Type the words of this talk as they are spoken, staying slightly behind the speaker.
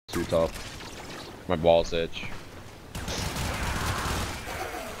too tough. My balls itch.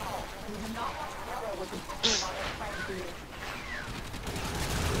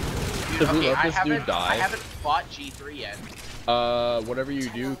 Dude, okay, I haven't fought G3 yet. Whatever you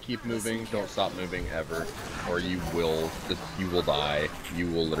do, keep moving. Don't stop moving ever, or you will die. You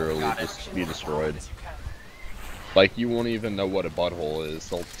will literally just be destroyed. Like, you won't even know what a butthole is.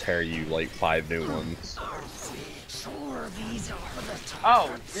 They'll tear you like 5 new ones.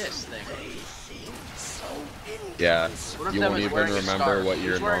 Oh, this thing. Yeah, you won't even remember what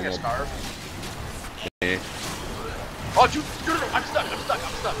your normal. Oh, dude, I'm stuck.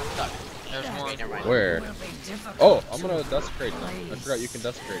 There's one. Okay, never mind. Where? Oh, I'm gonna desecrate them. I forgot you can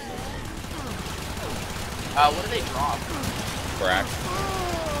desecrate them. What do they drop? Crack.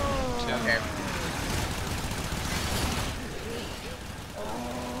 Okay.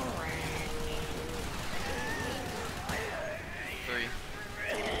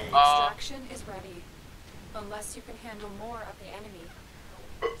 Extraction is ready, unless you can handle more of the enemy.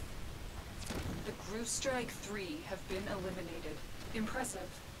 The Groove Strike 3 have been eliminated. Impressive,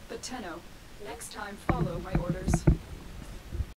 but Tenno, next time follow my orders.